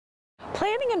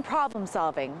planning and problem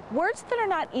solving, words that are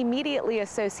not immediately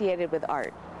associated with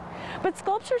art. But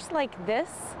sculptures like this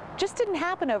just didn't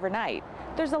happen overnight.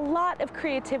 There's a lot of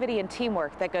creativity and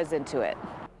teamwork that goes into it.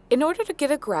 In order to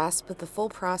get a grasp of the full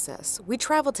process, we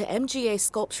traveled to MGA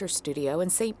Sculpture Studio in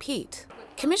St. Pete.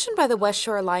 Commissioned by the West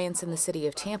Shore Alliance in the city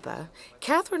of Tampa,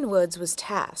 Catherine Woods was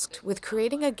tasked with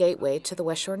creating a gateway to the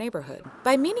West Shore neighborhood.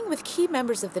 By meeting with key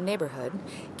members of the neighborhood,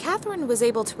 Catherine was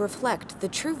able to reflect the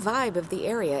true vibe of the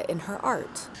area in her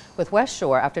art. With West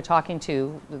Shore, after talking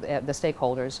to the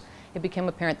stakeholders, it became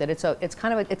apparent that it's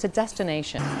a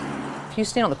destination. If you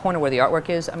stand on the corner where the artwork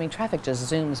is, I mean, traffic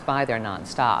just zooms by there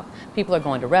nonstop. People are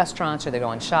going to restaurants, or they're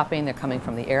going shopping, they're coming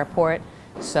from the airport.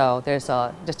 So there's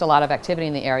just a lot of activity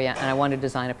in the area, and I wanted to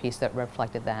design a piece that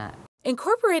reflected that.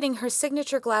 Incorporating her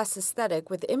signature glass aesthetic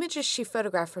with images she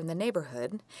photographed from the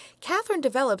neighborhood, Catherine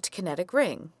developed KINETIC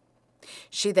Ring.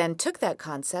 She then took that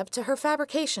concept to her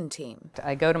fabrication team.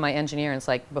 I go to my engineer and it's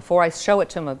like, before I show it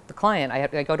to the client, I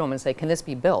go to him and say, can this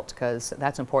be built? Because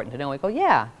that's important to know. I go,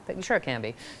 yeah, sure it can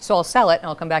be. So I'll sell it and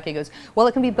I'll come back, he goes, well,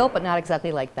 it can be built but not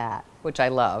exactly like that, which I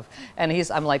love. And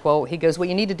I'm like, well, he goes, what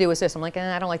you need to do is this. I'm like,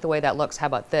 I don't like the way that looks, how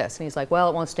about this? And he's like, well,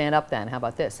 it won't stand up then, how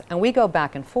about this? And we go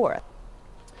back and forth.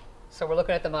 So we're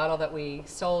looking at the model that we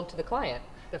sold to the client.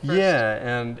 Yeah,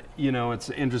 and you know, it's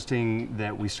interesting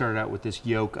that we started out with this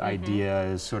yoke idea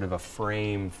as sort of a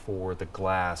frame for the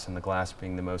glass, and the glass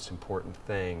being the most important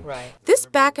thing. Right. This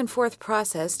back and forth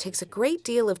process takes a great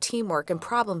deal of teamwork and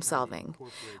problem solving.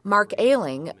 Mark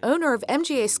Ailing, owner of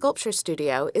MGA Sculpture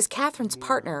Studio, is Catherine's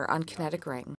partner on KINETIC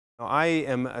Ring. I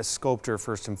am a sculptor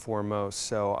first and foremost,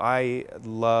 so I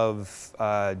love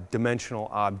dimensional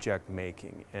object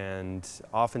making, and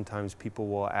oftentimes people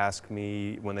will ask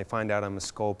me when they find out I'm a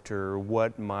sculptor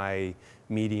what my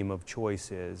medium of choice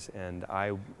is, and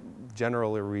I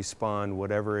generally respond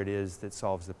whatever it is that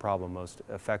solves the problem most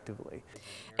effectively.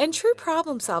 And true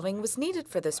problem solving was needed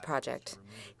for this project.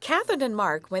 Catherine and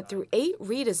Mark went through 8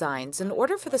 redesigns in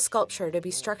order for the sculpture to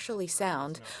be structurally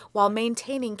sound while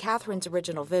maintaining Catherine's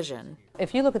original vision.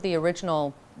 If you look at the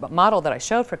original model that I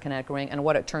showed for KINETIC Ring and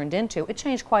what it turned into, it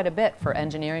changed quite a bit for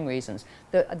engineering reasons.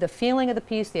 The feeling of the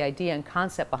piece, the idea and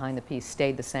concept behind the piece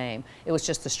stayed the same. It was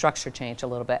just the structure changed a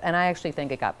little bit, and I actually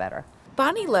think it got better.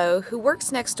 Bonnie Lowe, who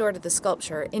works next door to the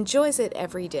sculpture, enjoys it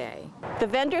every day. The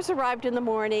vendors arrived in the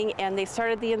morning and they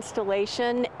started the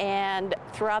installation, and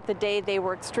throughout the day they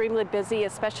were extremely busy,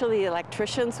 especially the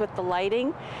electricians with the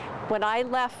lighting. When I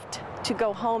left to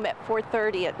go home at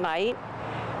 4:30 at night,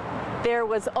 there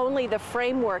was only the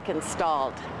framework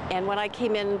installed, and when I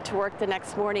came in to work the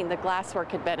next morning, the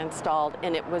glasswork had been installed,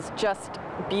 and it was just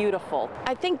beautiful.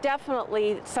 I think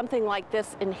definitely something like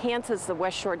this enhances the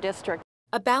West Shore District.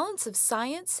 A balance of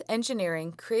science,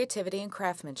 engineering, creativity, and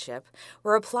craftsmanship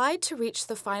were applied to reach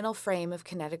the final frame of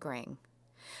KINETIC Ring.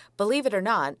 Believe it or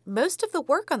not, most of the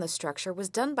work on the structure was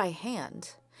done by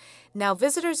hand. Now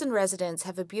visitors and residents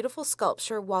have a beautiful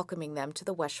sculpture welcoming them to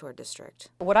the West Shore District.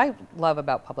 What I love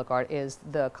about public art is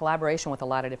the collaboration with a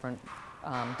lot of different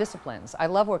disciplines. I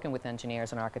love working with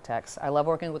engineers and architects. I love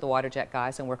working with the water jet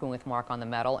guys and working with Mark on the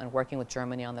metal and working with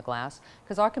Germany on the glass,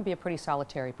 because art can be a pretty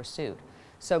solitary pursuit.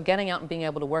 So getting out and being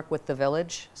able to work with the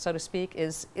village, so to speak,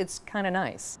 it's kind of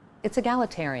nice. It's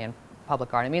egalitarian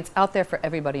public art. I mean, it's out there for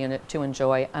everybody to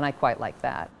enjoy, and I quite like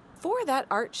that. For That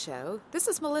Art Show, this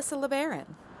is Melissa LeBaron.